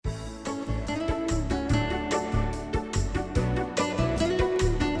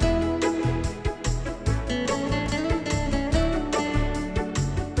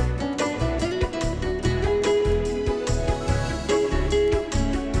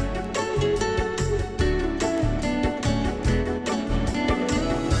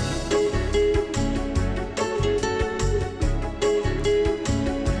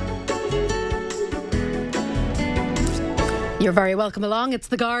You're very welcome along. It's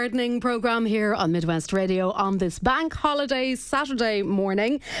the gardening programme here on Midwest Radio on this bank holiday Saturday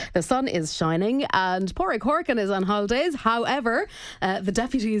morning. The sun is shining and Pádraig Horgan is on holidays. However, the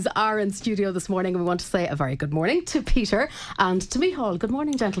deputies are in studio this morning. We want to say a very good morning to Peter and to Micheál. Good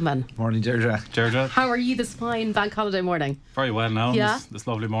morning, gentlemen. Morning, Deirdre. How are you this fine bank holiday morning? Very well now, Yeah. this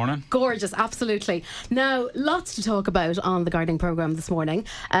lovely morning. Gorgeous, absolutely. Now, lots to talk about on the gardening programme this morning.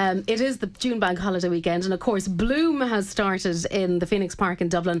 It is the June bank holiday weekend, and of course Bloom has started in the Phoenix Park in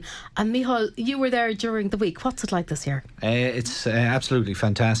Dublin. And Micheál, you were there during the week. What's it like this year? It's absolutely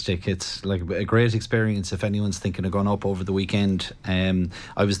fantastic. It's like a great experience if anyone's thinking of going up over the weekend. I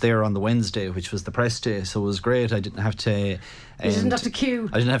was there on the Wednesday, which was the press day, so it was great. I didn't have to You didn't have to queue.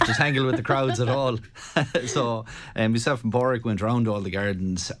 I didn't have to tangle with the crowds at all. So myself and Pádraig went around all the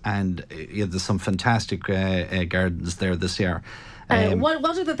gardens, and there's some fantastic gardens there this year.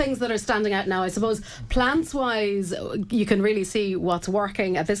 What are the things that are standing out now? I suppose plants-wise, you can really see what's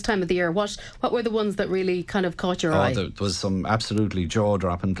working at this time of the year. What were the ones that really kind of caught your eye? There was some absolutely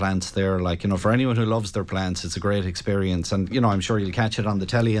jaw-dropping plants there. Like, for anyone who loves their plants, it's a great experience. And, I'm sure you'll catch it on the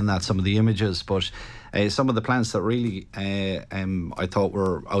telly and some of the images. But some of the plants that really I thought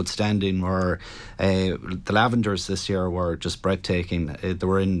were outstanding were the lavenders this year were just breathtaking. They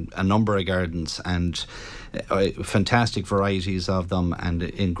were in a number of gardens and fantastic varieties of them and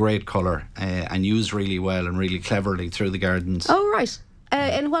in great colour and used really well and really cleverly through the gardens. Oh, right.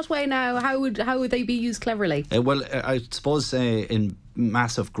 In what way now? How would they be used cleverly? Well, I suppose in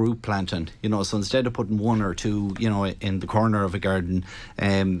massive group planting, so instead of putting one or two, in the corner of a garden,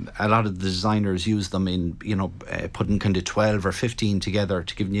 a lot of the designers use them in, putting kind of 12 or 15 together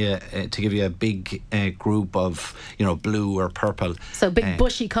to give you a big group of, blue or purple. So big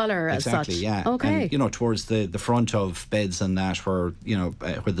bushy colour as exactly, such. Yeah. Okay. And, towards the front of beds and that where,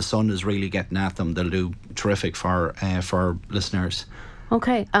 where the sun is really getting at them, they'll do terrific for listeners.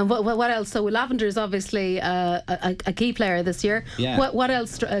 Okay, and what else? So lavender is obviously a key player this year. Yeah. What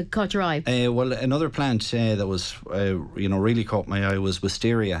else caught your eye? Well, another plant that was, really caught my eye was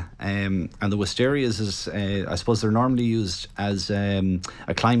wisteria. And the wisterias is, I suppose they're normally used as a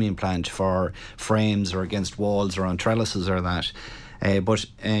climbing plant for frames or against walls or on trellises or that. But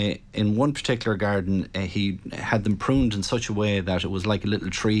in one particular garden, he had them pruned in such a way that it was like a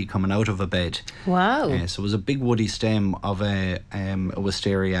little tree coming out of a bed. Wow. So it was a big woody stem of a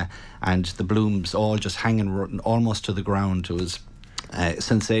wisteria, and the blooms all just hanging almost to the ground. It was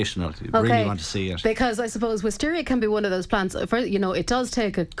sensational. You really want to see it. Because I suppose wisteria can be one of those plants. It does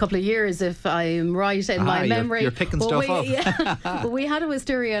take a couple of years, if I'm right in my memory. You're picking stuff up. Yeah, but we had a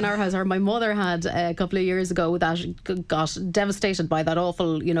wisteria in our house, or my mother had a couple of years ago, that got devastated by that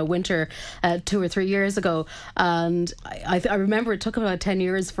awful, winter 2 or 3 years ago. And I remember it took about 10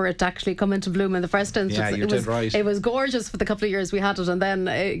 years for it to actually come into bloom in the first instance. Yeah, you're dead right. It was gorgeous for the couple of years we had it, and then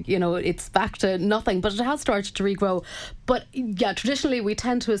it's back to nothing. But it has started to regrow. But yeah, traditionally we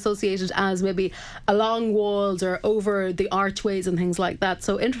tend to associate it as maybe along walls or over the archways and things like that.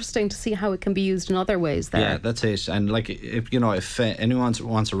 So interesting to see how it can be used in other ways there. Yeah, that's it. And like, if anyone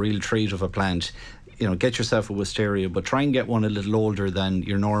wants a real treat of a plant, get yourself a wisteria, but try and get one a little older than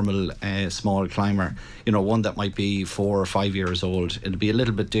your normal small climber. One that might be 4 or 5 years old. It'll be a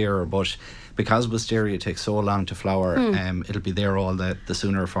little bit dearer, but because wisteria takes so long to flower, it'll be there all the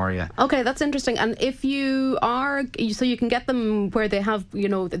sooner for you. Okay, that's interesting. And if you can get them where they have,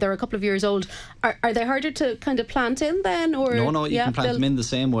 they're a couple of years old. Are they harder to kind of plant in then, or no? You can plant them in the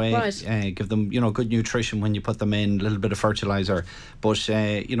same way. Right. Give them, good nutrition when you put them in, a little bit of fertilizer. But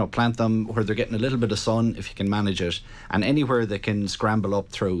plant them where they're getting a little bit of sun if you can manage it, and anywhere they can scramble up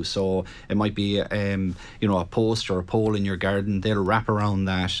through. So it might be, a post or a pole in your garden. They'll wrap around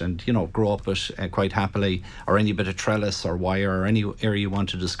that and grow up it quite happily, or any bit of trellis or wire or any area you want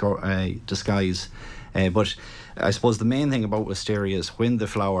to disguise. But I suppose the main thing about wisteria is when they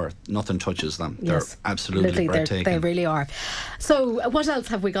flower, nothing touches them. Yes, they're absolutely breathtaking. They really are. So what else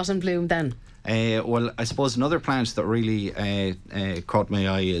have we got in bloom then? Well, I suppose another plant that really caught my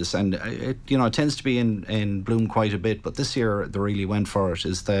eye is, and it tends to be in bloom quite a bit, but this year they really went for it,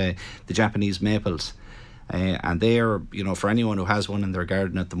 is the Japanese maples. And they're, for anyone who has one in their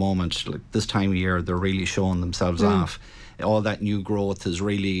garden at the moment, like this time of year, they're really showing themselves off. All that new growth is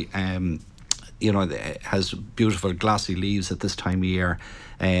really, it has beautiful glossy leaves at this time of year,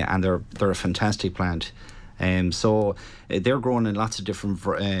 and they're a fantastic plant. So they're grown in lots of different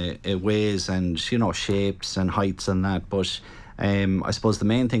ways and shapes and heights and that, but I suppose the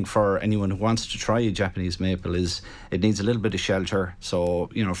main thing for anyone who wants to try a Japanese maple is it needs a little bit of shelter. So,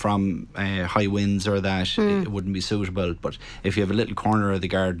 from high winds or that, it wouldn't be suitable. But if you have a little corner of the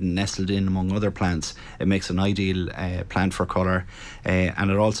garden nestled in among other plants, it makes an ideal plant for colour.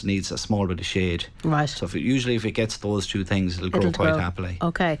 And it also needs a small bit of shade. Right. So usually if it gets those two things, it'll grow quite happily.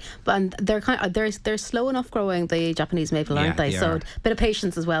 Okay, and they're slow enough growing, the Japanese maple, aren't they? So a bit of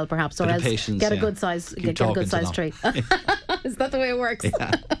patience as well, perhaps, or else get a good size tree. Is that the way it works?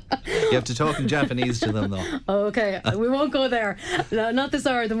 Yeah. You have to talk in Japanese to them, though. Okay, we won't go there. No, not this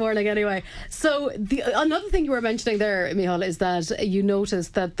hour of the morning, anyway. So another thing you were mentioning there, Micheál, is that you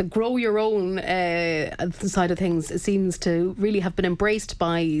noticed that the grow your own side of things seems to really have been embraced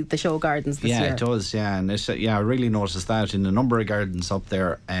by the show gardens this year. Yeah, it does. Yeah, and I really noticed that in a number of gardens up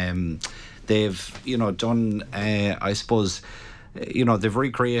there. They've done. I suppose. They've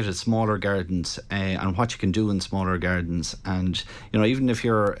recreated smaller gardens and what you can do in smaller gardens, and even if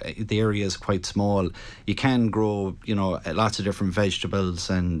the area is quite small, you can grow lots of different vegetables,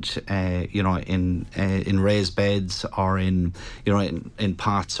 and in raised beds or in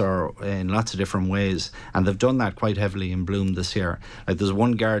pots or in lots of different ways. And they've done that quite heavily in Bloom this year. Like, there's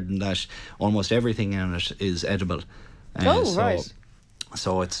one garden that almost everything in it is edible. Right.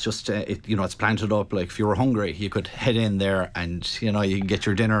 So it's just, it's planted up. Like, if you were hungry, you could head in there and, you can get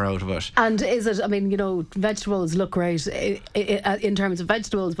your dinner out of it. And is it, vegetables look great in terms of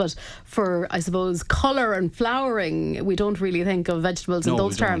vegetables, but for, I suppose, colour and flowering, we don't really think of vegetables in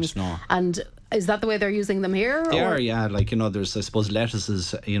those terms. No. And is that the way they're using them here? They are, yeah. Like, there's, I suppose,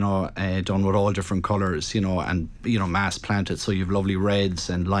 lettuces, done with all different colours, and, mass planted. So you have lovely reds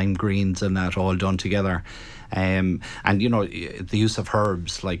and lime greens and that all done together. And the use of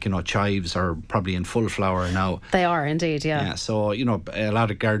herbs like chives are probably in full flower now. They are indeed, yeah. Yeah, so a lot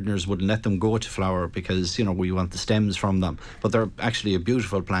of gardeners wouldn't let them go to flower because we want the stems from them, but they're actually a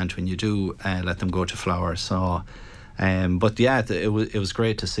beautiful plant when you do let them go to flower. So. But yeah, it was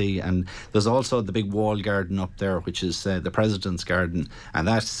great to see. And there's also the big wall garden up there, which is the President's Garden, and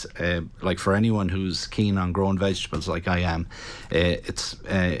that's like, for anyone who's keen on growing vegetables like I am, it's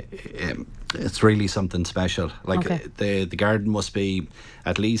really something special. Like, the garden must be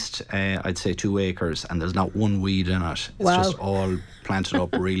at least I'd say 2 acres, and there's not one weed in it. It's just all planted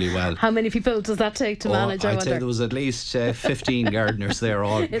up really well. How many people does that take to manage? I'd say there was at least 15 gardeners there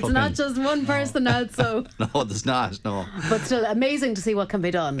all. It's not just one person out, so. No, there's not. No. But still, amazing to see what can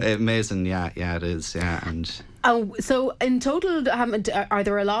be done. Amazing, yeah, it is, yeah, and. So in total, are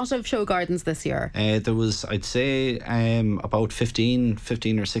there a lot of show gardens this year? There was, I'd say, about 15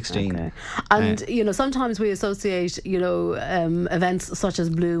 or 16. Okay. And, sometimes we associate, events such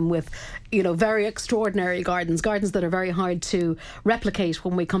as Bloom with, very extraordinary gardens that are very hard to replicate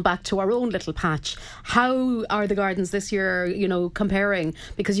when we come back to our own little patch. How are the gardens this year, comparing?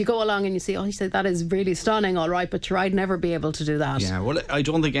 Because you go along and you see, you say that is really stunning, all right, but I'd never be able to do that. Yeah, well, I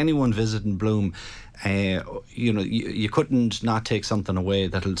don't think anyone visiting Bloom, you couldn't not take something away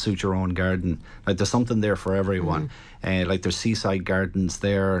that'll suit your own garden. Like, there's something there for everyone. Like, there's seaside gardens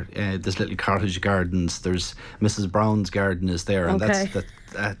there, there's little cottage gardens, there's Mrs. Brown's garden is there, and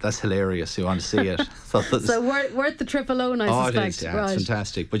that's hilarious. You want to see it. So worth the trip alone, I suspect. It is, yeah, it's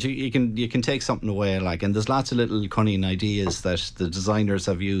fantastic. But you can take something away, like, and there's lots of little cunning ideas that the designers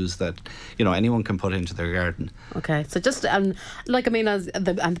have used that anyone can put into their garden. Okay, so just and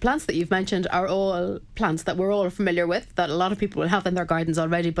the plants that you've mentioned are all plants that we're all familiar with, that a lot of people will have in their gardens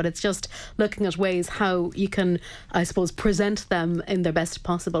already. But it's just looking at ways how you can, I suppose, present them in their best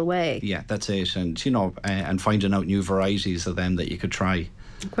possible way. Yeah, that's it, and and finding out new varieties of them that you could try.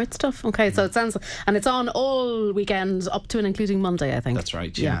 Great stuff. Okay, so it sounds, and it's on all weekends up to and including Monday, I think. That's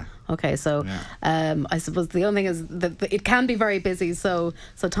right. Yeah. Okay, so I suppose the only thing is that it can be very busy, so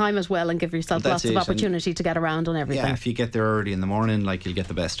time it well and give yourself lots of opportunity to get around on everything. Yeah, if you get there early in the morning, you'll get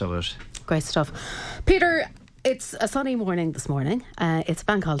the best of it. Great stuff. Peter, it's a sunny morning this morning. It's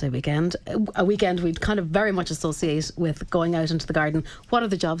bank holiday weekend. A weekend we'd kind of very much associate with going out into the garden. What are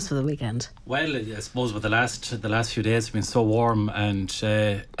the jobs for the weekend? Well, I suppose with the last few days have been so warm, and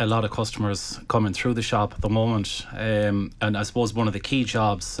a lot of customers coming through the shop at the moment. And I suppose one of the key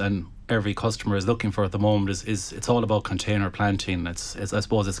jobs and every customer is looking for at the moment is it's all about container planting. It's I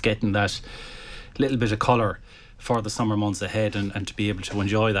suppose it's getting that little bit of colour for the summer months ahead, and to be able to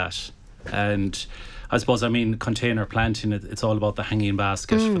enjoy that. And I suppose, container planting, it's all about the hanging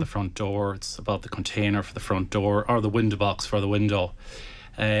basket for the front door. It's about the container for the front door, or the window box for the window,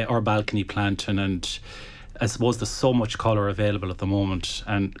 or balcony planting. And I suppose there's so much colour available at the moment,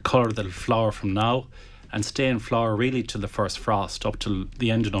 and colour that'll flower from now and stay in flower really till the first frost, up till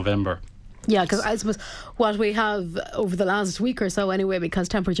the end of November. Yeah, because I suppose what we have over the last week or so anyway, because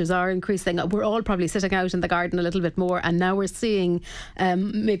temperatures are increasing, we're all probably sitting out in the garden a little bit more, and now we're seeing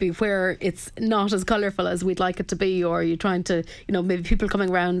maybe where it's not as colourful as we'd like it to be, or you're trying to, maybe people coming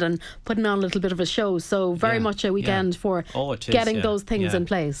around and putting on a little bit of a show. So very much a weekend for getting those things in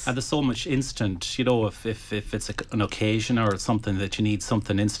place. And there's so much instant, if it's an occasion or something that you need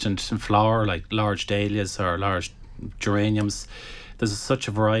something instant in flower, like large dahlias or large geraniums. There's such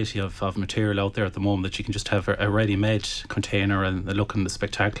a variety of material out there at the moment that you can just have a ready-made container and they're looking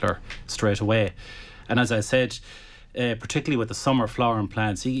spectacular straight away. And as I said, particularly with the summer flowering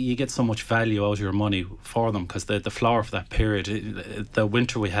plants, you get so much value out of your money for them, because the flower for that period, the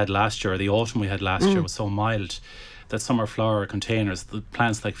winter we had last year, or the autumn we had last year was so mild that summer flower containers, the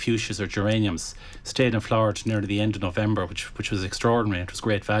plants like fuchsias or geraniums, stayed in flower to nearly the end of November, which was extraordinary. It was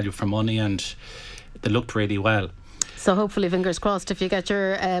great value for money and they looked really well. So hopefully, fingers crossed, if you get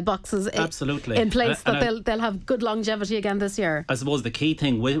your boxes in place, that they'll have good longevity again this year. I suppose the key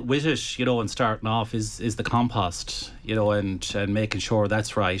thing with it, and starting off is the compost, and making sure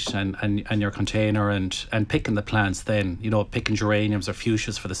that's right, and your container, and picking the plants then, picking geraniums or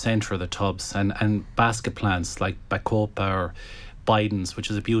fuchsias for the centre of the tubs, and basket plants like Bacopa or Bidens, which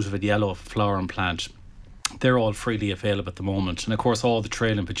is a beautiful yellow flowering plant. They're all freely available at the moment. And of course all the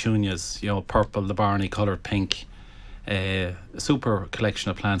trailing petunias, purple, the Barney coloured pink. A super collection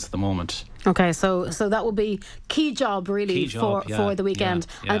of plants at the moment. Okay, so that will be key job really for the weekend.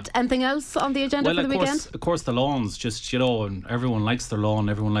 And anything else on the agenda for the weekend? Of course the lawns, just and everyone likes their lawn,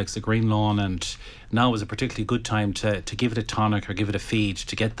 everyone likes the green lawn, and now is a particularly good time to give it a tonic or give it a feed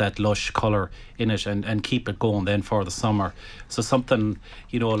to get that lush colour in it and keep it going then for the summer. So something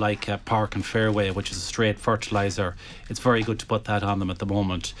like Park and Fairway, which is a straight fertiliser, it's very good to put that on them at the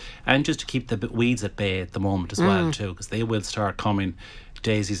moment, and just to keep the weeds at bay at the moment as well too, because they will start coming.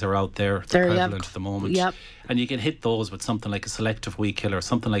 Daisies are out there, they're prevalent at the moment. And you can hit those with something like a selective weed killer.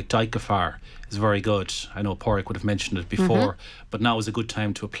 Something like Dicafar is very good. I know Porrick would have mentioned it before, but now is a good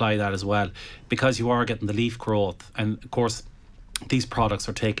time to apply that as well, because you are getting the leaf growth, and of course these products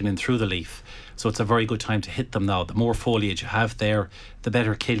are taken in through the leaf, so it's a very good time to hit them now. The more foliage you have there, the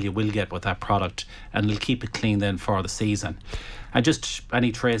better kill you will get with that product, and it'll keep it clean then for the season. And just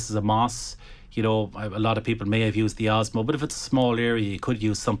any traces of moss, a lot of people may have used the Osmo, but if it's a small area, you could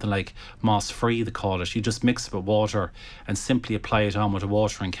use something like Moss Free, they call it. You just mix it with water and simply apply it on with a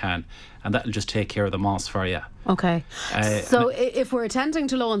watering can, and that'll just take care of the moss for you. Okay. So if we're attending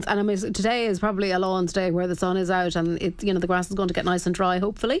to lawns, and I mean today is probably a lawns day where the sun is out and the grass is going to get nice and dry,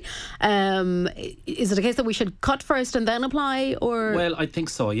 hopefully. Is it a case that we should cut first and then apply, or? Well, I think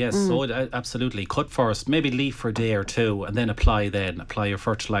so, yes. So absolutely, cut first, maybe leave for a day or two, and then apply your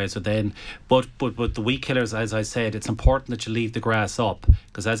fertiliser then. But the weed killers, as I said, it's important that you leave the grass up,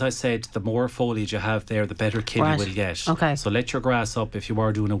 because as I said, the more foliage you have there, the better kill you will get. Okay. So let your grass up if you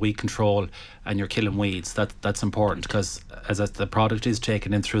are doing a weed control and you're killing weeds. That's important, because the product is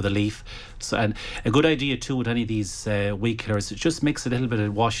taken in through the leaf. So, and a good idea too with any of these weed killers is just mix a little bit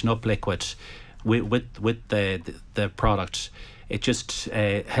of washing up liquid with the product. It just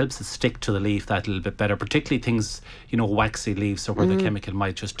helps it stick to the leaf that little bit better, particularly things, waxy leaves, or where the chemical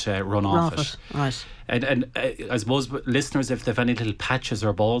might just run off it. Right. And I suppose listeners, if they've any little patches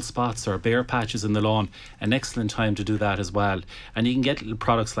or bald spots or bare patches in the lawn, an excellent time to do that as well. And you can get little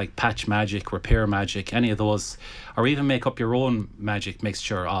products like Patch Magic, Repair Magic, any of those, or even make up your own magic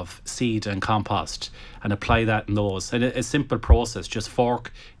mixture of seed and compost and apply that in those. And a simple process, just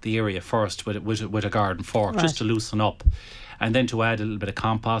fork the area first with a garden fork, just to loosen up, and then to add a little bit of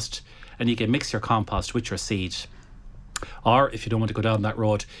compost, and you can mix your compost with your seed. Or if you don't want to go down that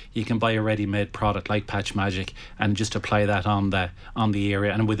road, you can buy a ready-made product like Patch Magic and just apply that on the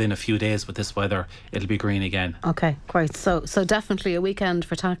area, and within a few days with this weather it'll be green again. Okay, great. So definitely a weekend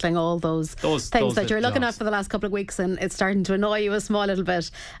for tackling all those things that you're looking at for the last couple of weeks, and it's starting to annoy you a small little bit.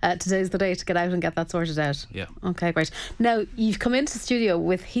 Today's the day to get out and get that sorted out. Yeah. Okay, great. Now you've come into studio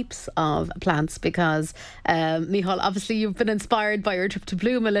with heaps of plants because Micheál, obviously you've been inspired by your trip to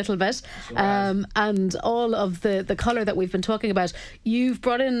Bloom a little bit, and all of the colour that we've been talking about. You've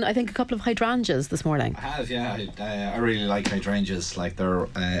brought in, I think, a couple of hydrangeas this morning. I have, yeah. I really like hydrangeas. Like, they're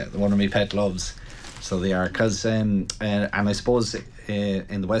one of my pet loves. So they are, because and I suppose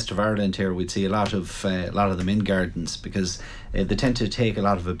in the west of Ireland here we'd see a lot of them in gardens, because they tend to take a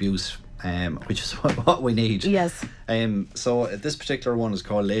lot of abuse, which is what we need. Yes. So this particular one is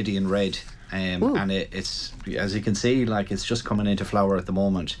called Lady in Red, and it's, as you can see, like, it's just coming into flower at the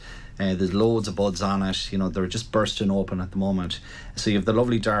moment. There's loads of buds on it, they're just bursting open at the moment. So you have the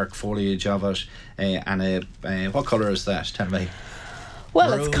lovely dark foliage of it, and what colour is that? Tell me. Well,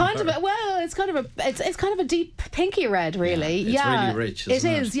 maroon, it's kind of it's kind of a deep pinky red, really. Yeah, it's really rich, isn't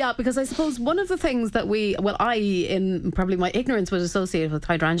it? It is, yeah, because I suppose one of the things that I, in probably my ignorance, would associate with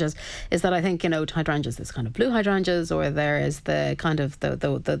hydrangeas is that I think, hydrangeas, there's kind of blue hydrangeas, or there is the kind of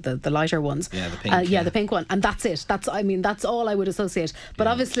the lighter ones. Yeah, the pink. The pink one, and that's it. That's all I would associate. But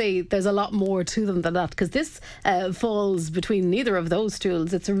obviously, there's a lot more to them than that, because this falls between neither of those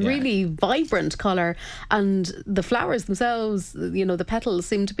stools. It's a really vibrant colour, and the flowers themselves, the petals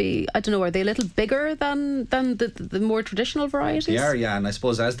seem to be, I don't know, are they a little bigger than the more traditional varieties? They are, yeah, and I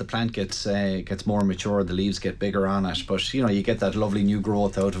suppose as the plant gets more mature, the leaves get bigger on it, but you get that lovely new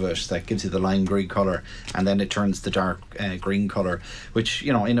growth out of it that gives you the lime green colour, and then it turns the dark green colour, which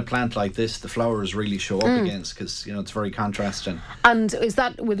in a plant like this the flowers really show up against, because it's very contrasting. And is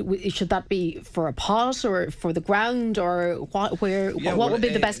that should that be for a pot or for the ground, or what would be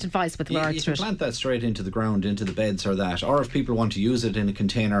the best advice with regards to it? You can plant that straight into the ground, into the beds or that, or if people want to use it in a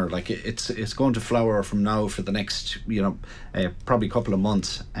container, like it's going to flower from now for the next probably couple of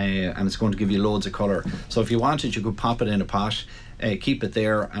months, and it's going to give you loads of colour. So if you wanted, you could pop it in a pot, keep it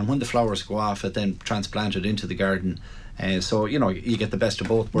there, and when the flowers go off, it then transplant it into the garden. So you get the best of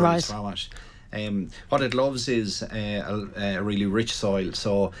both worlds from it. What it loves is a really rich soil.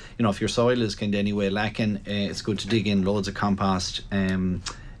 So if your soil is kind of anyway lacking, it's good to dig in loads of compost in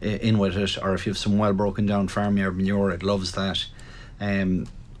with it, or if you have some well broken down farmyard manure, it loves that.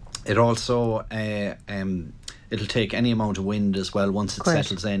 It also it'll take any amount of wind as well once it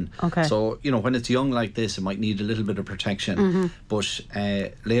settles in. Okay. So when it's young like this, it might need a little bit of protection, but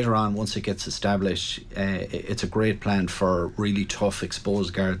later on, once it gets established, it's a great plant for really tough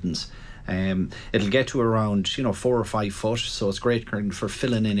exposed gardens. It'll get to around 4 or 5 foot, so it's great for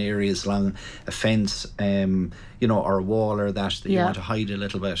filling in areas along a fence, or a wall or that you want to hide a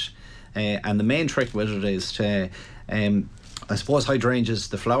little bit. And the main trick with it is to I suppose hydrangeas,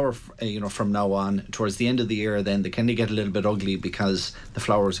 the flower, from now on, towards the end of the year, then they kind of get a little bit ugly because the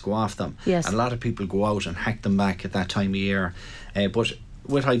flowers go off them. Yes. And a lot of people go out and hack them back at that time of year. But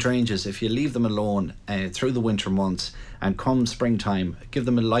with hydrangeas, if you leave them alone through the winter months, and come springtime, give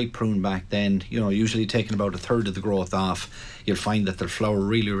them a light prune back, then usually taking about a third of the growth off, you'll find that they'll flower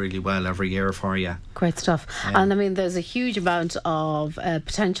really, really well every year for you. Great stuff. And I mean, there's a huge amount of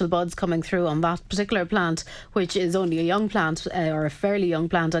potential buds coming through on that particular plant, which is only a young plant, or a fairly young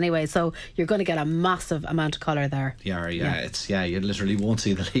plant anyway, so you're going to get a massive amount of colour there. You literally won't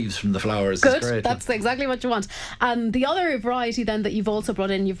see the leaves from the flowers. Good. It's great. That's exactly what you want. And the other variety then that you've also brought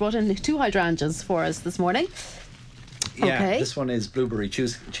in 2 hydrangeas for us this morning. Yeah, okay. This one is blueberry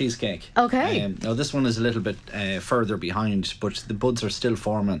cheesecake. Okay. Now this one is a little bit further behind, but the buds are still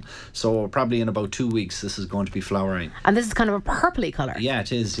forming. So probably in about 2 weeks, this is going to be flowering. And this is kind of a purpley colour. Yeah,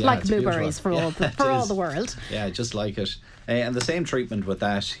 it is. Yeah, like blueberries for all the world. Yeah, just like it. And the same treatment with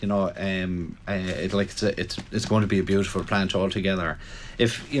that, it's going to be a beautiful plant altogether.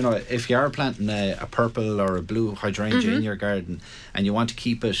 If you are planting a purple or a blue hydrangea in your garden, and you want to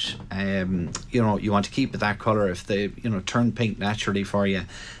keep it, you want to keep it that colour, if they turn pink naturally for you,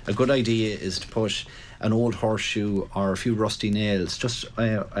 a good idea is to put an old horseshoe or a few rusty nails just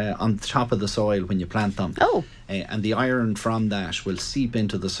on the top of the soil when you plant them. Oh. And the iron from that will seep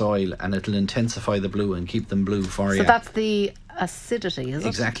into the soil, and it'll intensify the blue and keep them blue for you. So that's the acidity, is it?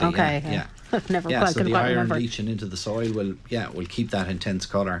 Exactly. Okay. Yeah. I've never so quite the iron remember. leaching into the soil will keep that intense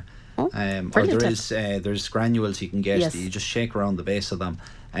colour. Oh, or there's granules you can get that you just shake around the base of them,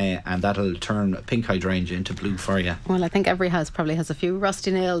 and that'll turn pink hydrangea into blue for you. Well, I think every house probably has a few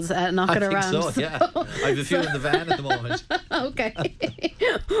rusty nails knocking around. I think so, yeah. I have a few in the van at the moment. Okay.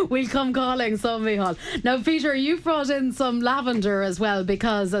 We'll come calling some, Micheál. Now, Peter, you've brought in some lavender as well,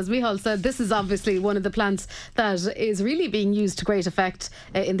 because, as Micheál said, this is obviously one of the plants that is really being used to great effect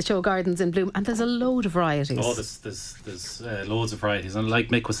in the show gardens in Bloom, and there's a load of varieties. Oh, there's loads of varieties, and like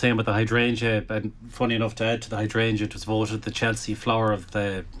Mick was saying with the hydrangea, and funny enough to add to the hydrangea, it was voted the Chelsea flower of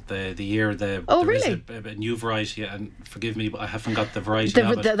the year. Really? Is a new variety, and forgive me, but I haven't got the variety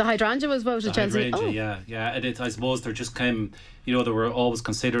of it. The hydrangea was voted Chelsea. Hydrangea, yeah. And I suppose there just came, they were always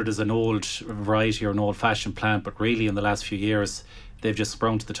considered as an old variety or an old-fashioned plant, but really in the last few years they've just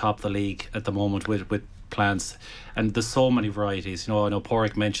sprung to the top of the league at the moment with plants, and there's so many varieties. I know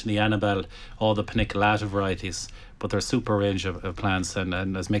Porrick mentioned the Annabelle, all the paniculata varieties, but they're a super range of plants,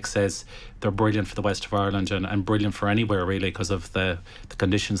 and as Mick says, they're brilliant for the west of Ireland and brilliant for anywhere really, because of the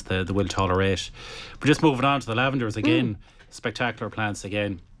conditions they will tolerate. But just moving on to the lavenders again, spectacular plants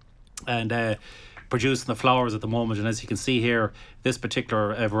again, and producing the flowers at the moment. And as you can see here, this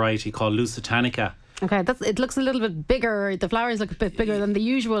particular variety called Lusitanica Okay, it looks a little bit bigger. The flowers look a bit bigger than the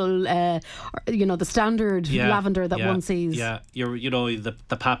usual, the standard lavender that one sees. Yeah, the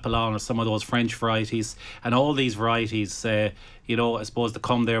Papillon or some of those French varieties, and all these varieties, I suppose they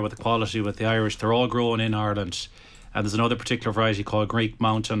come there with the quality with the Irish. They're all grown in Ireland, and there's another particular variety called Greek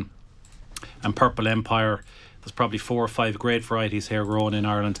Mountain and Purple Empire. There's probably 4 or 5 great varieties here grown in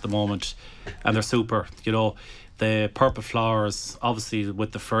Ireland at the moment, and they're super. The purple flowers, obviously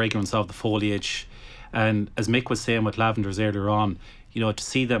with the fragrance of the foliage. And as Mick was saying with lavenders earlier on, to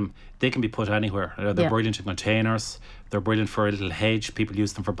see them, they can be put anywhere. They're brilliant in containers. They're brilliant for a little hedge. People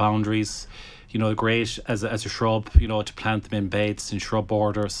use them for boundaries. Great as a shrub, to plant them in beds, in shrub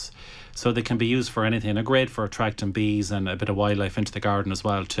borders. So they can be used for anything. They're great for attracting bees and a bit of wildlife into the garden as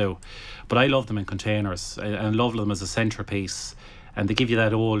well too. But I love them in containers. I love them as a centrepiece. And they give you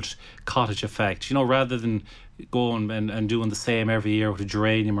that old cottage effect. Rather than going and doing the same every year with a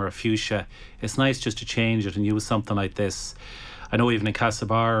geranium or a fuchsia, it's nice just to change it and use something like this. I know even in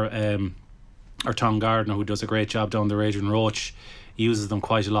Castlebar, our town gardener, who does a great job down the Adrian Roach, uses them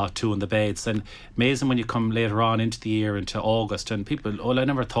quite a lot too in the beds. And amazing when you come later on into the year, into August, and people, I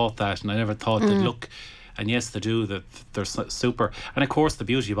never thought that, and I never thought they'd look. And yes, they do. They're super. And of course, the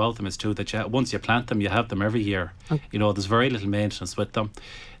beauty about them is too that once you plant them, you have them every year. Okay. There's very little maintenance with them.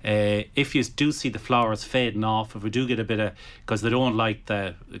 If you do see the flowers fading off, if we do get a bit of, because they don't like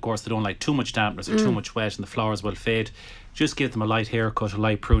too much dampness or too much wet, and the flowers will fade. Just give them a light haircut, a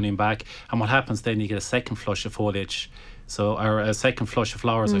light pruning back, and what happens then? You get a second flush of foliage. Or a second flush of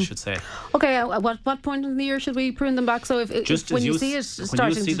flowers, I should say. Okay, at what point in the year should we prune them back? So when you see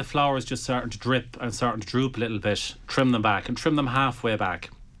the flowers just starting to drip and starting to droop a little bit, trim them back and trim them halfway back.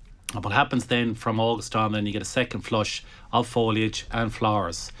 And what happens then from August on, then you get a second flush of foliage and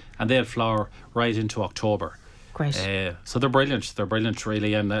flowers, and they'll flower right into October. Great. So they're brilliant. They're brilliant,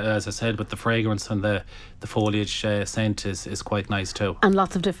 really. And as I said, with the fragrance and the foliage scent is quite nice too. And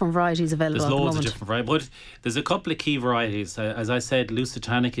lots of different varieties available. There's at loads the of different varieties. But there's a couple of key varieties. As I said,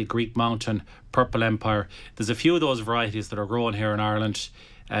 Lusitanica, Greek Mountain, Purple Empire. There's a few of those varieties that are grown here in Ireland.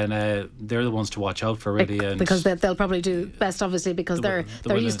 And they're the ones to watch out for, really. Because they'll probably do best, obviously, because they're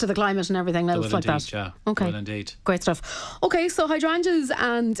used to the climate and everything else like that. Yeah. Okay. Well, indeed. Great stuff. Okay, so hydrangeas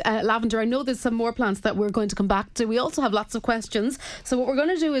and lavender. I know there's some more plants that we're going to come back to. We also have lots of questions. So what we're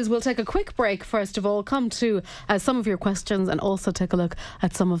going to do is we'll take a quick break, first of all, come to some of your questions, and also take a look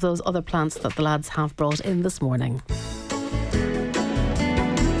at some of those other plants that the lads have brought in this morning.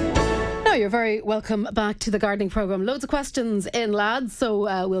 You're very welcome back to the gardening programme. Loads of questions in, lads,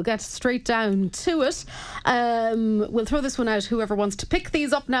 so we'll get straight down to it. We'll throw this one out. Whoever wants to pick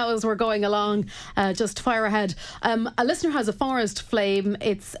these up now as we're going along, just fire ahead. A listener has a forest flame.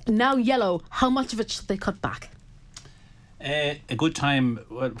 It's now yellow. How much of it should they cut back? A good time.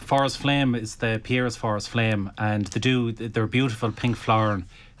 Forest flame is the Pierre's forest flame, and they're beautiful pink flowering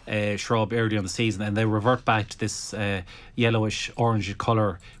shrub early in the season, and they revert back to this yellowish orangey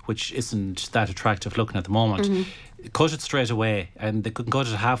colour, which isn't that attractive looking at the moment. Cut it straight away, and they can cut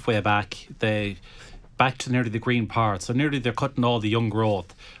it halfway back to nearly the green part, so nearly they're cutting all the young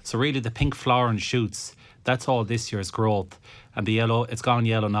growth. So really the pink flowering shoots, that's all this year's growth, and the yellow, it's gone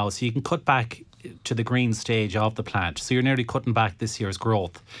yellow now, so you can cut back to the green stage of the plant, so you're nearly cutting back this year's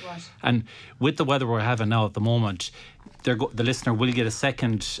growth. Right. And with the weather we're having now at the moment, the listener will get a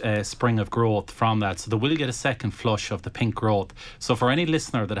second spring of growth from that, so they will get a second flush of the pink growth. So for any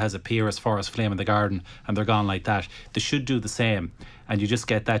listener that has a Pierre's forest flame in the garden and they're gone like that, they should do the same, and you just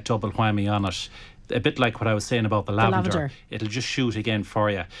get that double whammy on it. A bit like what I was saying about the lavender. It'll just shoot again for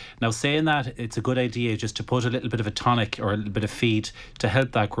you. Now, saying that, it's a good idea just to put a little bit of a tonic or a little bit of feed to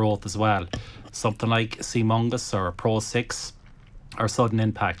help that growth as well. Something like Seamungus or Pro 6 or Sudden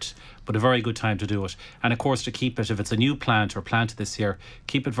Impact, but a very good time to do it. And of course, to keep it, if it's a new plant or planted this year,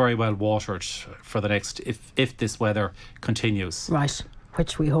 keep it very well watered for the next, if this weather continues. Right.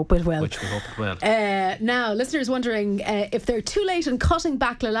 Which we hope it will. Now, listeners wondering if they're too late in cutting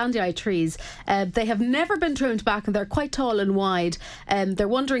back Lelandii trees. They have never been trimmed back, and they're quite tall and wide. They're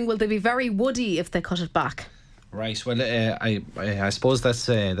wondering, will they be very woody if they cut it back? Right. Well, I suppose that's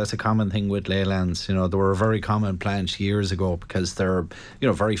a common thing with leylands. They were a very common plant years ago because they're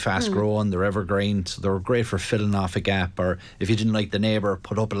very fast growing. They're evergreen, so they're great for filling off a gap. Or if you didn't like the neighbour,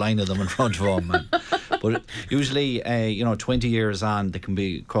 put up a line of them in front of them. But usually, 20 years on, they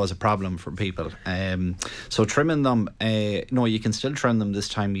can cause a problem for people. So trimming them, you can still trim them this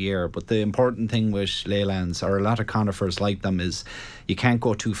time of year. But the important thing with leylands, or a lot of conifers like them, is you can't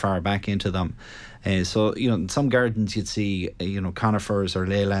go too far back into them. So in some gardens you'd see conifers or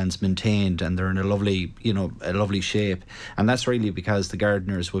leylands maintained, and they're in a lovely shape, and that's really because the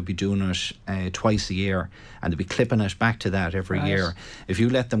gardeners would be doing it twice a year, and they'd be clipping it back to that every year. If you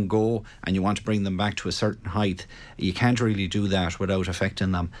let them go and you want to bring them back to a certain height, you can't really do that without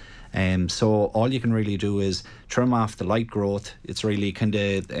affecting them. So all you can really do is trim off the light growth. It's really kind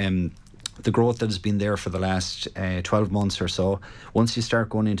of the growth that has been there for the last 12 months or so. Once you start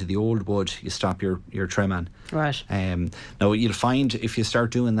going into the old wood, you stop your trimming. Right. Now you'll find if you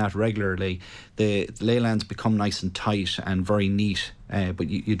start doing that regularly, the leylands become nice and tight and very neat. But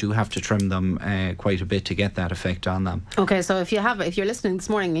you do have to trim them quite a bit to get that effect on them. Okay, so if you're listening this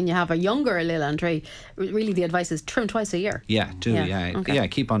morning and you have a younger leyland tree, really the advice is trim twice a year. Yeah, Okay.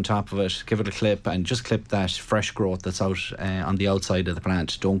 Keep on top of it, give it a clip, and just clip that fresh growth that's out on the outside of the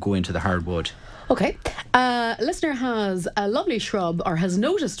plant. Don't go into the hardwood. Okay. A listener has a lovely shrub, or has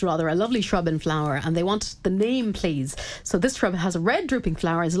noticed rather, a lovely shrub in flower, and they want the name, please. So this shrub has red drooping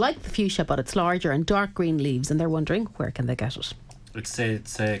flowers like the fuchsia, but it's larger, and dark green leaves, and they're wondering where can they get it. It's a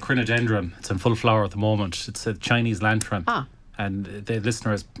crinodendron. It's in full flower at the moment. It's a Chinese lantern. And the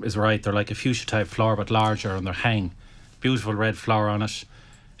listener is right. They're like a fuchsia type flower, but larger, and they're hang. Beautiful red flower on it.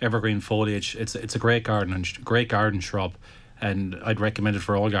 Evergreen foliage. It's a great garden shrub, and I'd recommend it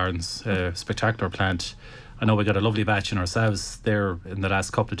for all gardens. Spectacular plant. I know we got a lovely batch in ourselves there in the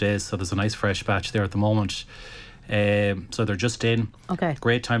last couple of days, so there's a nice fresh batch there at the moment. So they're just in. Okay.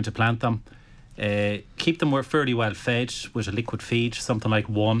 Great time to plant them. Keep them fairly well fed with a liquid feed, something like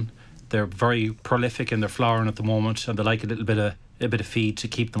 1. They're very prolific in their flowering at the moment, and they like a bit of feed to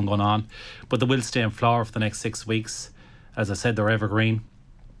keep them going on. But they will stay in flower for the next 6 weeks. As I said, they're evergreen.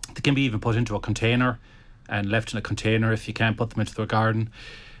 They can be even put into a container and left in a container if you can't put them into their garden.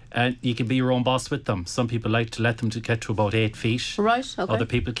 And you can be your own boss with them. Some people like to let them to get to about 8 feet. Right, okay. Other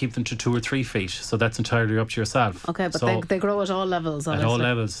people keep them to 2 or 3 feet. So that's entirely up to yourself. Okay, but they grow at all levels. At all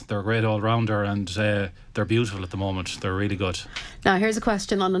levels. They're a great all-rounder, and they're beautiful at the moment. They're really good. Now, here's a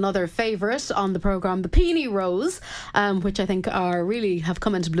question on another favourite on the programme, the peony rose, which I think have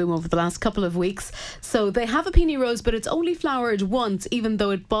come into bloom over the last couple of weeks. So they have a peony rose, but it's only flowered once, even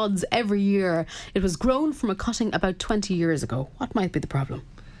though it buds every year. It was grown from a cutting about 20 years ago. What might be the problem?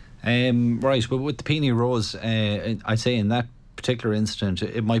 Right, well, with the peony rose, I'd say in that particular incident,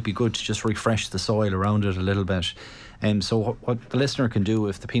 it might be good to just refresh the soil around it a little bit. So what the listener can do,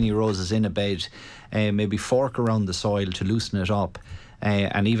 if the peony rose is in a bed, maybe fork around the soil to loosen it up.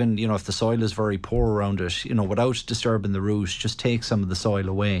 And even, if the soil is very poor around it, without disturbing the root, just take some of the soil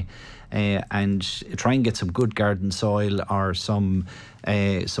away. And try and get some good garden soil or some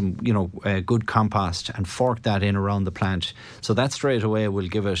good compost, and fork that in around the plant. So that straight away will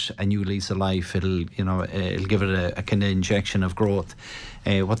give it a new lease of life. It'll give it a kind of injection of growth.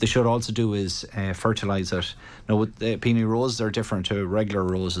 What they should also do is fertilise it. Now, with the peony roses, they're different to regular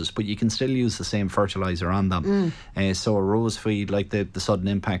roses, but you can still use the same fertiliser on them. So a rose feed, like the sudden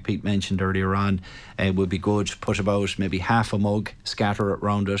impact Pete mentioned earlier on, would be good. Put about maybe half a mug, scatter it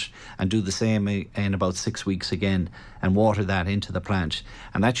around it, and do the same in about 6 weeks again, and water that into the plant,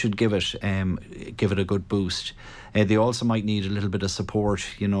 and that should give it a good boost. They also might need a little bit of support,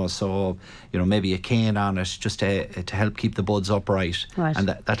 so maybe a cane on it, just to help keep the buds upright, right. And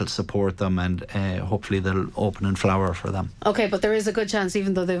that'll support them, and hopefully they'll open and flower for them. Okay, but there is a good chance,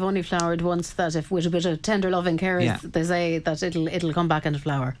 even though they've only flowered once, that if with a bit of tender loving care, they say that it'll come back into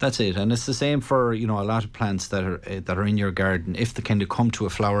flower. That's it, and it's the same for a lot of plants that are in your garden. If they kind of come to a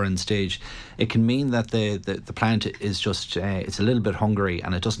flowering stage, it can mean that the plant is just it's a little bit hungry,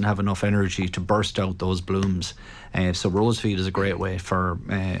 and it doesn't have enough energy to burst out those blooms. So rose feed is a great way for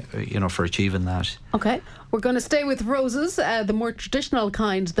achieving that. Okay, we're going to stay with roses, the more traditional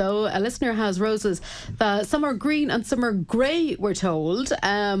kind though. A listener has roses. Some are green and some are grey, we're told,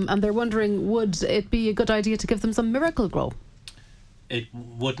 and they're wondering, would it be a good idea to give them some Miracle Grow? It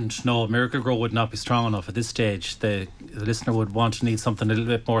wouldn't. No, Miracle Grow would not be strong enough at this stage. The listener would need something a little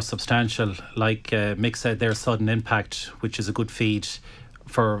bit more substantial, like Mick said there, Sudden Impact, which is a good feed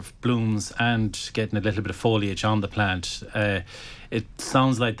for blooms and getting a little bit of foliage on the plant. It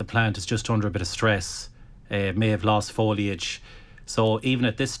sounds like the plant is just under a bit of stress, may have lost foliage. So even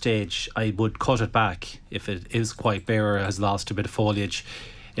at this stage, I would cut it back if it is quite bare or has lost a bit of foliage.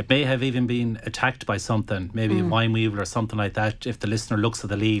 It may have even been attacked by something, maybe a vine weevil or something like that. If the listener looks at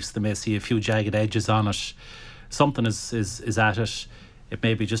the leaves, they may see a few jagged edges on it. Something is at it. It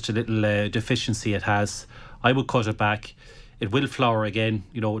may be just a little deficiency it has. I would cut it back. It will flower again.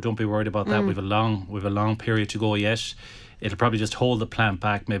 Don't be worried about that. We've a long period to go yet. It'll probably just hold the plant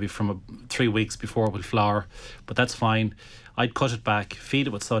back maybe from 3 weeks before it will flower, but that's fine. I'd cut it back, feed it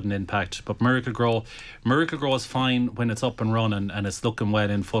with sudden impact. But Miracle Grow is fine when it's up and running and it's looking well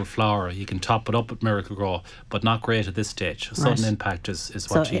in full flower. You can top it up with Miracle Grow, but not great at this stage. Sudden impact is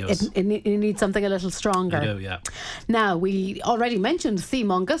what you use. It needs something a little stronger. You do, yeah. Now, we already mentioned Sea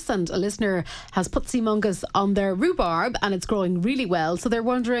Mungus, and a listener has put Sea Mungus on their rhubarb and it's growing really well. So they're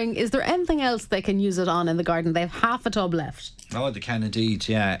wondering, is there anything else they can use it on in the garden? They have half a tub left. Oh, they can indeed.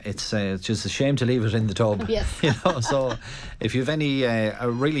 Yeah, it's just a shame to leave it in the tub. Yes. So if you've any,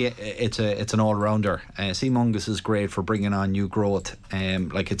 really, it's an all rounder. Sea Mungus is great for bringing on new growth.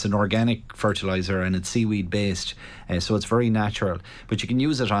 Like it's an organic fertilizer and it's seaweed based, so it's very natural. But you can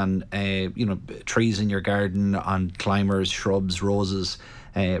use it on, trees in your garden, on climbers, shrubs, roses.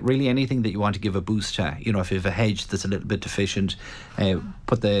 Really anything that you want to give a boost to. If you have a hedge that's a little bit deficient,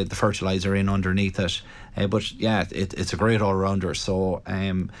 put the fertilizer in underneath it. But yeah, it's a great all-rounder. So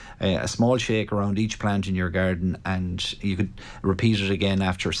a small shake around each plant in your garden, and you could repeat it again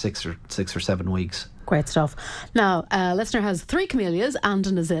after 6 or 7 weeks. Great stuff. Now, a listener has 3 camellias and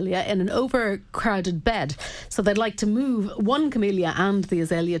an azalea in an overcrowded bed. So they'd like to move one camellia and the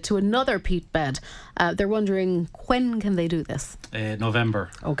azalea to another peat bed. They're wondering, when can they do this?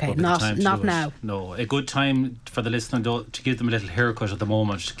 November. Okay, not now. No, a good time for the listener to give them a little haircut at the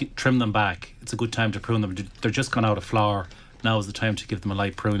moment, trim them back. It's a good time to prune them. They're just gone out of flower. Now is the time to give them a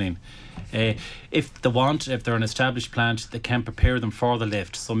light pruning. If they're an established plant, they can prepare them for the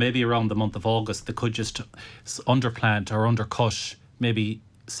lift. So maybe around the month of August, they could just underplant or undercut maybe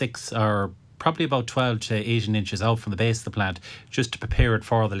 6 or probably about 12 to 18 inches out from the base of the plant, just to prepare it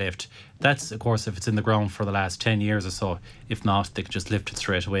for the lift. That's, of course, if it's in the ground for the last 10 years or so. If not, they could just lift it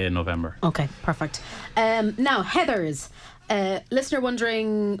straight away in November. Okay, perfect. Now, heathers. Listener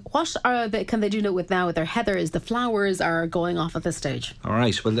wondering, what can they do with now with their heathers? The flowers are going off at this stage. All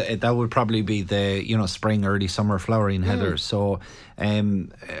right. Well, that would probably be the spring, early summer flowering heathers. So,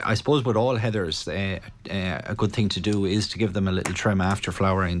 I suppose with all heathers, a good thing to do is to give them a little trim after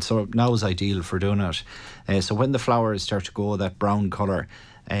flowering. So now is ideal for doing it. So when the flowers start to go that brown colour,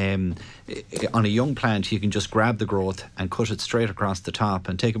 on a young plant, you can just grab the growth and cut it straight across the top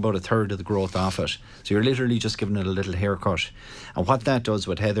and take about a third of the growth off it. So you're literally just giving it a little haircut. And what that does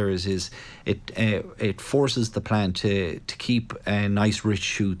with heathers is it forces the plant to keep nice rich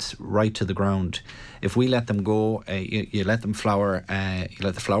shoots right to the ground. If we let them go, you let them flower, you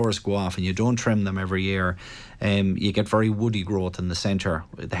let the flowers go off, and you don't trim them every year, you get very woody growth in the centre.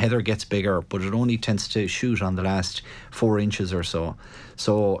 The heather gets bigger, but it only tends to shoot on the last 4 inches or so.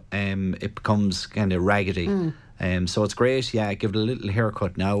 So it becomes kind of raggedy. So it's great, yeah, give it a little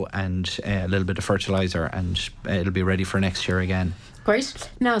haircut now and a little bit of fertiliser, and it'll be ready for next year again. Great.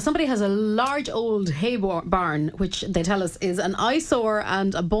 Now, somebody has a large old hay barn, which they tell us is an eyesore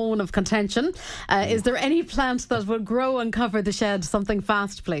and a bone of contention. Is there any plant that would grow and cover the shed? Something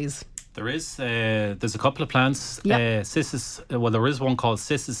fast, please. There is. There's a couple of plants. Yep. There is one called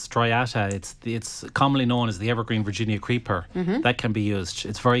Cissus striata. It's commonly known as the evergreen Virginia creeper. That can be used.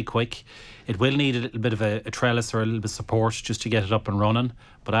 It's very quick. It will need a little bit of a trellis or a little bit of support just to get it up and running.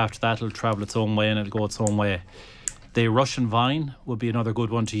 But after that, it'll travel its own way and it'll go its own way. The Russian vine would be another good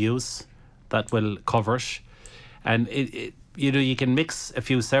one to use. That will cover it. And you can mix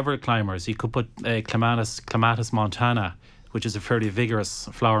several climbers. You could put Clematis montana, which is a fairly vigorous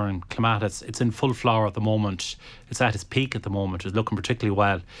flowering clematis. It's in full flower at the moment. It's at its peak at the moment. It's looking particularly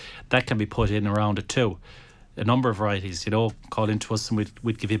well. That can be put in around it too. A number of varieties, call into us and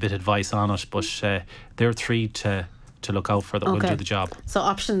we'd give you a bit of advice on it. But there are 3 to look out for that will do the job. So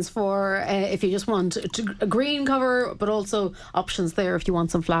options for if you just want a green cover, but also options there if you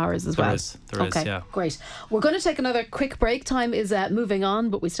want some flowers as well. There is, yeah. Great. We're going to take another quick break. Time is moving on,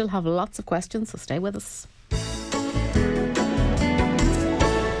 but we still have lots of questions, so stay with us.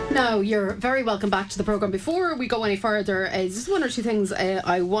 Now, you're very welcome back to the programme. Before we go any further, just 1 or 2 things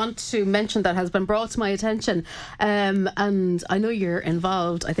I want to mention that has been brought to my attention. And I know you're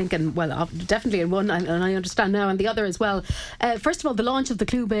involved, I think, definitely in one, and I understand now, and the other as well. First of all, the launch of the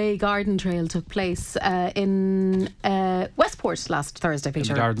Clew Bay Garden Trail took place in Westport last Thursday,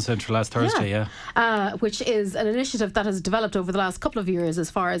 Peter. In the Garden Centre last Thursday, yeah. Which is an initiative that has developed over the last couple of years, as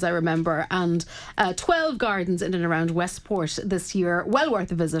far as I remember, and 12 gardens in and around Westport this year. Well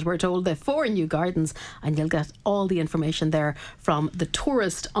worth a visit. We're told there are 4 new gardens, and you'll get all the information there from the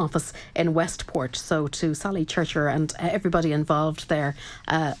tourist office in Westport. So to Sally Churcher and everybody involved there,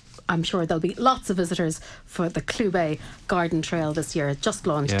 I'm sure there'll be lots of visitors for the Clew Bay Garden Trail this year. It just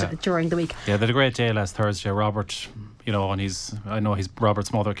launched during the week. Yeah, they had a great day last Thursday. Robert you know, and I know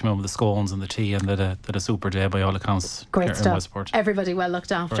Robert's mother came in with the scones and the tea and did a super day by all accounts. Great in stuff. Westport. Everybody well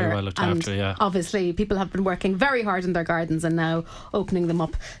looked after. Very well looked after, yeah. Obviously, people have been working very hard in their gardens and now opening them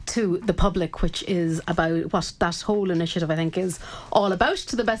up to the public, which is about what that whole initiative, I think, is all about,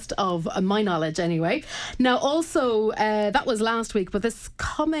 to the best of my knowledge anyway. Now, also, that was last week, but this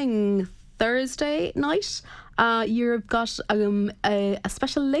coming Thursday night, you've got a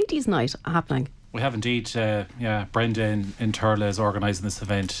special ladies' night happening. We have indeed. Brenda in Turla is organising this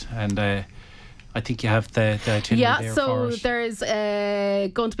event, and I think you have the itinerary there so for it. there's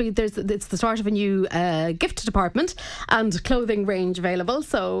going to be it's the start of a new gift department and clothing range available.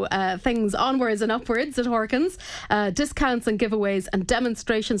 So things onwards and upwards at Horkins, discounts and giveaways and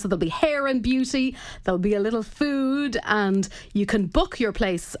demonstrations. So there'll be hair and beauty. There'll be a little food, and you can book your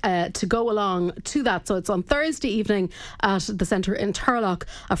place to go along to that. So it's on Thursday evening at the Centre in Turlock,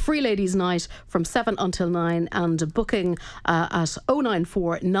 a free ladies' night from 7 until 9, and booking at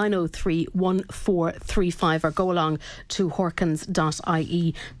 094 903 1435, or go along to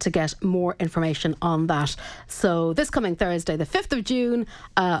horkins.ie to get more information on that. So this coming Thursday, the 5th of June,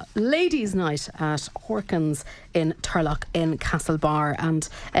 ladies' night at Horkins in Turlock in Castlebar. And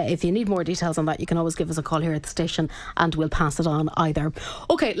if you need more details on that, you can always give us a call here at the station and we'll pass it on either.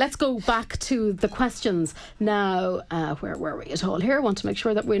 Okay, let's go back to the questions now. Where were we at all here? I want to make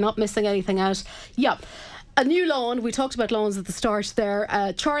sure that we're not missing anything out. Yeah. A new lawn. We talked about lawns at the start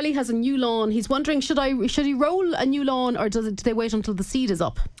there. Charlie has a new lawn. He's wondering, should he roll a new lawn, or do they wait until the seed is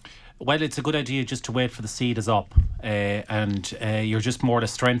up? Well, it's a good idea just to wait for the seed is up, and you're just more to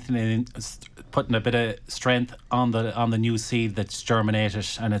strengthening, putting a bit of strength on the new seed that's germinated,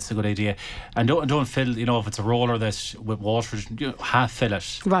 and it's a good idea. And don't fill, if it's a roller that with water, half fill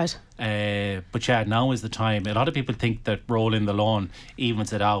it. Right. But yeah, now is the time. A lot of people think that rolling the lawn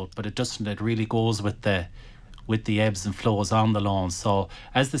evens it out, but it doesn't. It really goes with the ebbs and flows on the lawn. So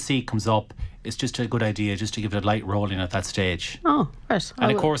as the seed comes up, it's just a good idea just to give it a light rolling at that stage. Oh, right.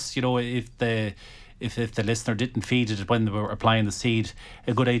 And of course, if the listener didn't feed it when they were applying the seed,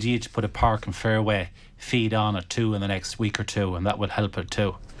 a good idea to put a park and fairway feed on it too in the next week or two, and that will help it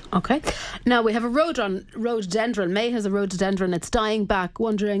too. Okay. Now we have a rhododendron. May has a rhododendron. It's dying back.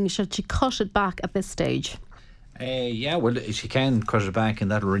 Wondering, should she cut it back at this stage? Well, she can cut it back and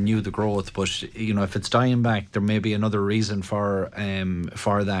that'll renew the growth, but if it's dying back, there may be another reason for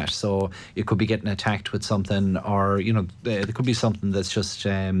that. So it could be getting attacked with something, or there could be something that's just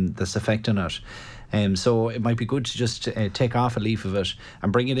that's affecting it. So it might be good to just take off a leaf of it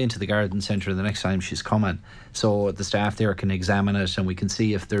and bring it into the garden centre the next time she's coming, so the staff there can examine it and we can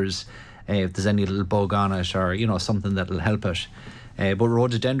see if there's any little bug on it, or something that'll help it. But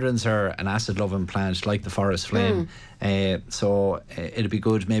rhododendrons are an acid-loving plant like the forest flame. So it'd be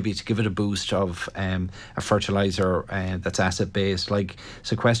good maybe to give it a boost of a fertiliser that's acid-based, like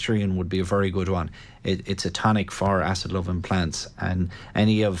Sequestrian would be a very good one. It's a tonic for acid-loving plants, and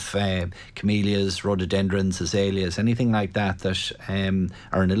any of camellias, rhododendrons, azaleas, anything like that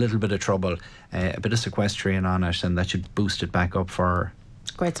are in a little bit of trouble, a bit of Sequestrian on it, and that should boost it back up for her.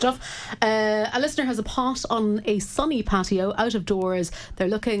 Great stuff. A listener has a pot on a sunny patio out of doors. They're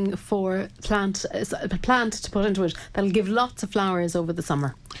looking for a plant to put into it that'll give lots of flowers over the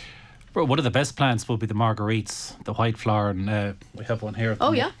summer. Well, one of the best plants will be the marguerites, the white flower, and we have one here.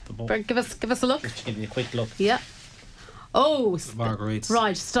 Oh yeah, give us a look. Just give you a quick look. Yeah. Oh, marguerites.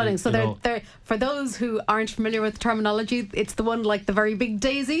 Right, stunning. So they're for those who aren't familiar with the terminology, it's the one like the very big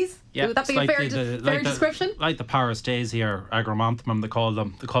daisies. Yeah, would that be a fair description? Like the Paris daisy or Agramanthemum, they call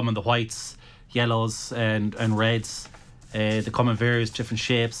them. They come in the whites, yellows, and reds. They come in various different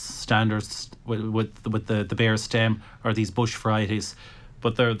shapes, standards with the bare stem, or these bush varieties.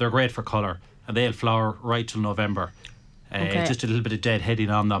 But they're great for colour, and they'll flower right till November. Just a little bit of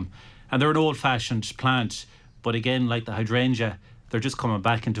deadheading on them, and they're an old-fashioned plant. But again, like the hydrangea, they're just coming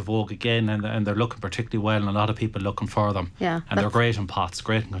back into vogue again, and they're looking particularly well, and a lot of people looking for them. Yeah, and they're great in pots,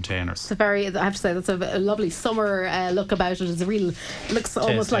 great in containers. I have to say, that's a lovely summer look about it. It's looks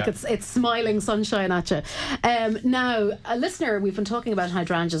almost like it's smiling sunshine at you. Now, a listener, we've been talking about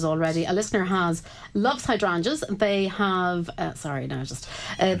hydrangeas already. A listener loves hydrangeas. They have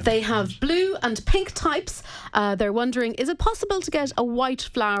they have blue and pink types. They're wondering, is it possible to get a white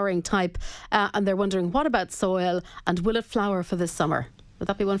flowering type? And they're wondering, what about soil, and will it flower for this summer? Would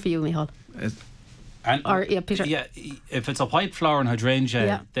that be one for you, Micheál? Peter? Yeah, if it's a white flowering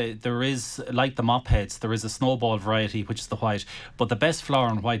hydrangea, there is, like the mop heads, there is a snowball variety, which is the white. But the best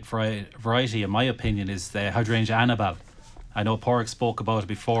flowering white variety, in my opinion, is the hydrangea Annabelle. I know Porrick spoke about it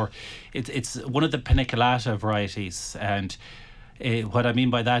before. It's one of the paniculata varieties, and What I mean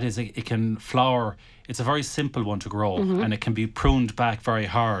by that is it can flower. It's a very simple one to grow, and it can be pruned back very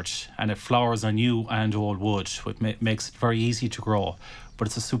hard, and it flowers on new and old wood, which makes it very easy to grow. But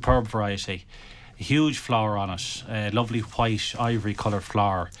it's a superb variety. A huge flower on it, a lovely white ivory coloured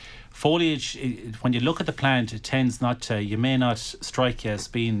flower. Foliage, when you look at the plant, it tends not to, you may not strike you as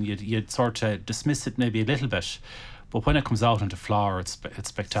being, you'd sort of dismiss it maybe a little bit, but when it comes out into flower, it's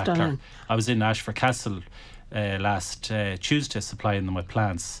spectacular. Stunning. I was in Ashford Castle last Tuesday supplying them with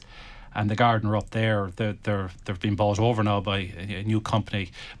plants, and the gardener up there, they've been bought over now by a new company,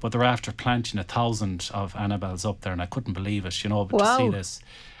 but they're after planting 1,000 of Annabelles up there, and I couldn't believe it, but to see this.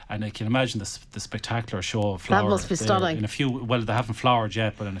 And I can imagine the spectacular show of flower. That must be stunning. They haven't flowered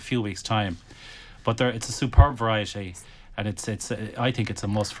yet, but in a few weeks' time. But it's a superb variety, and it's I think it's a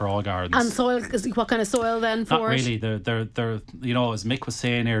must for all gardens. And soil, what kind of soil then for Not it? really. They're as Mick was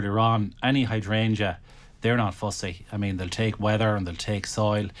saying earlier on, any hydrangea, they're not fussy. I mean, they'll take weather and they'll take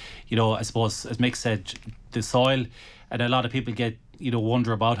soil. I suppose, as Mick said, the soil, and a lot of people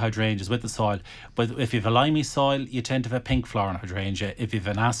wonder about hydrangeas with the soil. But if you've a limey soil, you tend to have a pink flowering hydrangea. If you've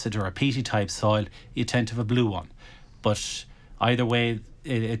an acid or a peaty type soil, you tend to have a blue one. But either way,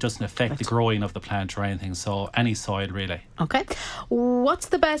 it doesn't affect the growing of the plant or anything. So any soil really. Okay. What's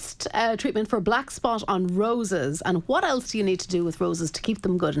the best treatment for black spot on roses, and what else do you need to do with roses to keep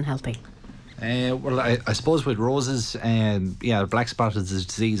them good and healthy? Well, I suppose with roses, black spot is a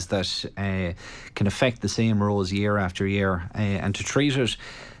disease that can affect the same rose year after year. And to treat it,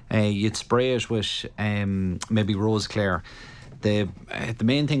 you'd spray it with maybe rose clair. The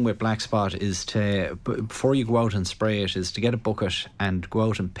main thing with black spot is before you go out and spray it, is to get a bucket and go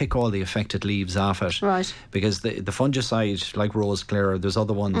out and pick all the affected leaves off it. Right. Because the fungicide, like rose clair, there's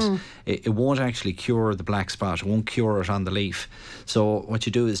other ones, it won't actually cure the black spot. It won't cure it on the leaf. So what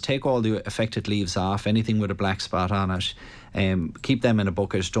you do is take all the affected leaves off, anything with a black spot on it. Keep them in a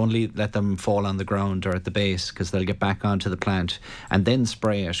bucket. Don't let them fall on the ground or at the base, because they'll get back onto the plant, and then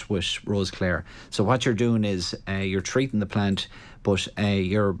spray it with rose clair. So what you're doing is you're treating the plant, but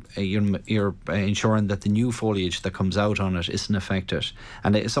you're ensuring that the new foliage that comes out on it isn't affected.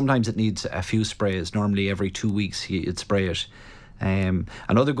 And sometimes it needs a few sprays. Normally every 2 weeks you'd spray it.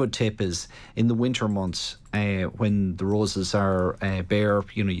 Another good tip is in the winter months, when the roses are bare,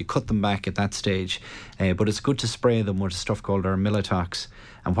 you cut them back at that stage, but it's good to spray them with stuff called Armilotox.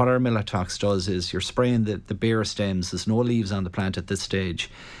 And what Armilotox does is you're spraying the bare stems. There's no leaves on the plant at this stage.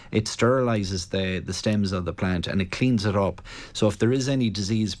 It sterilises the stems of the plant, and it cleans it up. So if there is any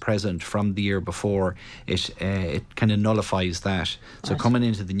disease present from the year before, it kind of nullifies that. So coming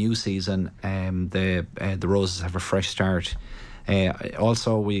into the new season, the roses have a fresh start.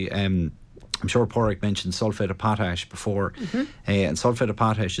 Also, I'm sure Porrick mentioned sulphate of potash before, and sulphate of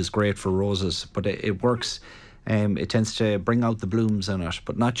potash is great for roses, but it works. It tends to bring out the blooms in it,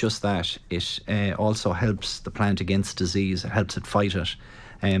 but not just that. It also helps the plant against disease. It helps it fight it.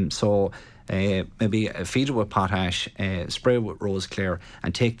 So maybe feed it with potash, spray it with rose clair,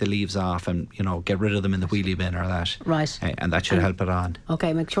 and take the leaves off, and get rid of them in the wheelie bin or that. Right. And that should help it on.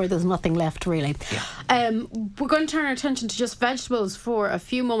 Okay, make sure there's nothing left really. Yeah. We're going to turn our attention to just vegetables for a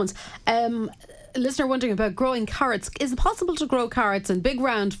few moments. Listener wondering about growing carrots. Is it possible to grow carrots in big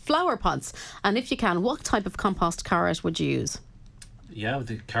round flower pots? And if you can, what type of compost carrot would you use? Yeah,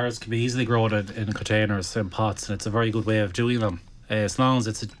 the carrots can be easily grown in containers and pots, and it's a very good way of doing them. As long as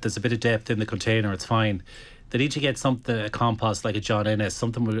there's a bit of depth in the container, it's fine. They need to get a compost like a John Innes,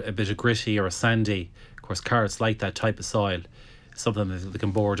 something with a bit of gritty or a sandy. Of course, carrots like that type of soil. Something that they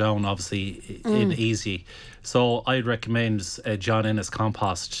can bore down, obviously, in easy. So I'd recommend a John Innes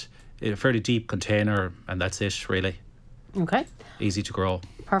compost, a fairly deep container, and that's it, really. Okay. Easy to grow.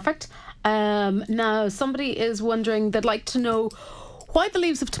 Perfect. Now, somebody is wondering, they'd like to know why the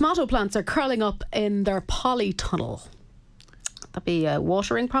leaves of tomato plants are curling up in their polytunnel. That be a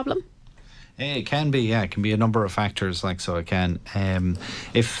watering problem? It can be, yeah. It can be a number of factors, so it can.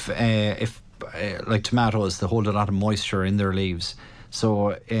 If like tomatoes, they hold a lot of moisture in their leaves.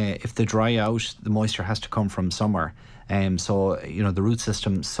 So if they dry out, the moisture has to come from somewhere. So the root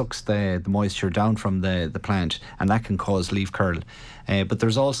system sucks the moisture down from the plant, and that can cause leaf curl. But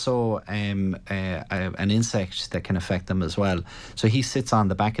there's also an insect that can affect them as well. So he sits on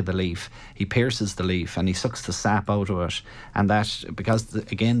the back of the leaf, he pierces the leaf, and he sucks the sap out of it. And that, because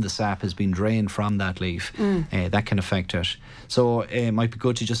the sap has been drained from that leaf, that can affect it. So it might be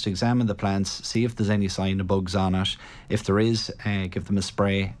good to just examine the plants, see if there's any sign of bugs on it. If there is, give them a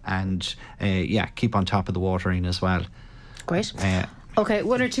spray, and keep on top of the watering as well. Great. Okay,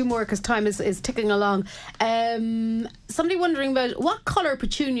 one or two more because time is ticking along. Somebody wondering about what colour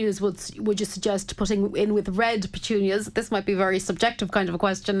petunias would you suggest putting in with red petunias? This might be a very subjective kind of a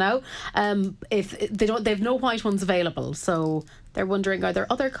question now. If they've no white ones available, so they're wondering, are there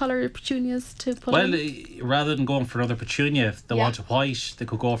other colour petunias to put in? Well, rather than going for another petunia, if they want a white, they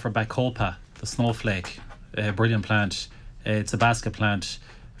could go for Bacopa, the snowflake. Brilliant plant. It's a basket plant.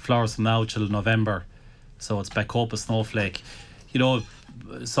 Flowers from now till November. So it's Bacopa snowflake. You know,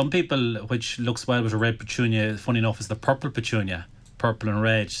 some people, which looks well with a red petunia, funny enough, is the purple petunia. Purple and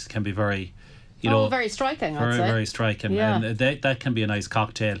red can be very, very striking. Very, very striking. Yeah. And that can be a nice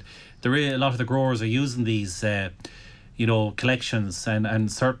cocktail. A lot of the growers are using these, collections,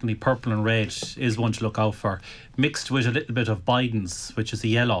 and certainly purple and red is one to look out for. Mixed with a little bit of Biden's, which is the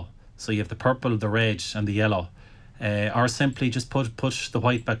yellow. So you have the purple, the red, and the yellow. Or simply just put the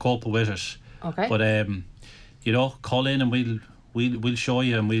white Bacopa with it. Okay. But call in and we'll show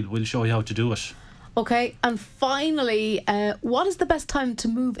you, and we'll show you how to do it. Okay, and finally, what is the best time to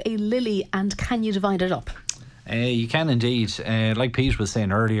move a lily, and can you divide it up? You can indeed. Like Pete was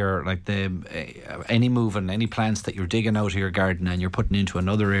saying earlier, like any moving, any plants that you're digging out of your garden and you're putting into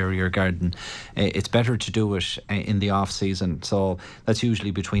another area of your garden, it's better to do it in the off season. So that's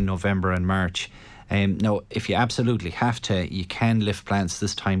usually between November and March. Now, if you absolutely have to, you can lift plants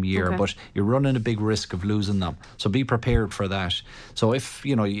this time of year, but you're running a big risk of losing them. So be prepared for that. So if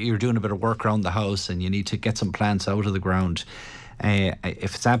you're doing a bit of work around the house and you need to get some plants out of the ground,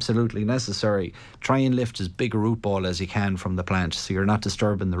 if it's absolutely necessary, try and lift as big a root ball as you can from the plant, so you're not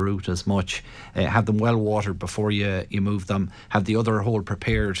disturbing the root as much. Have them well watered before you move them. Have the other hole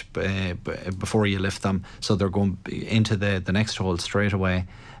prepared before you lift them, so they're going into the next hole straight away.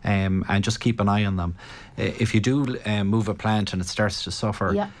 And just keep an eye on them. If you do move a plant and it starts to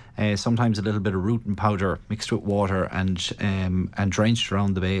suffer, sometimes a little bit of rooting powder mixed with water and drenched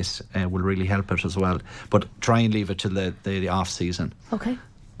around the base will really help it as well. But try and leave it till the off season. Okay.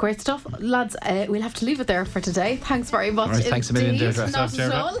 Great stuff. Lads, we'll have to leave it there for today. Thanks very much. All right, thanks a million, Deirdre. Not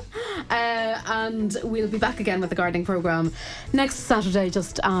at all. And we'll be back again with the gardening programme next Saturday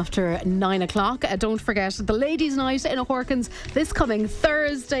just after 9 o'clock. Don't forget the Ladies' Night in O'Horkins this coming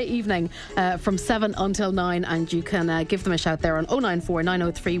Thursday evening from 7 until 9, and you can give them a shout there on 094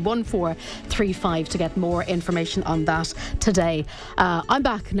 903 1435 to get more information on that today. I'm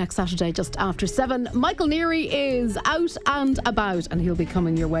back next Saturday just after 7. Michael Neary is out and about, and he'll be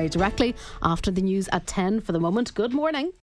coming your way directly after the news at 10. For the moment, good morning.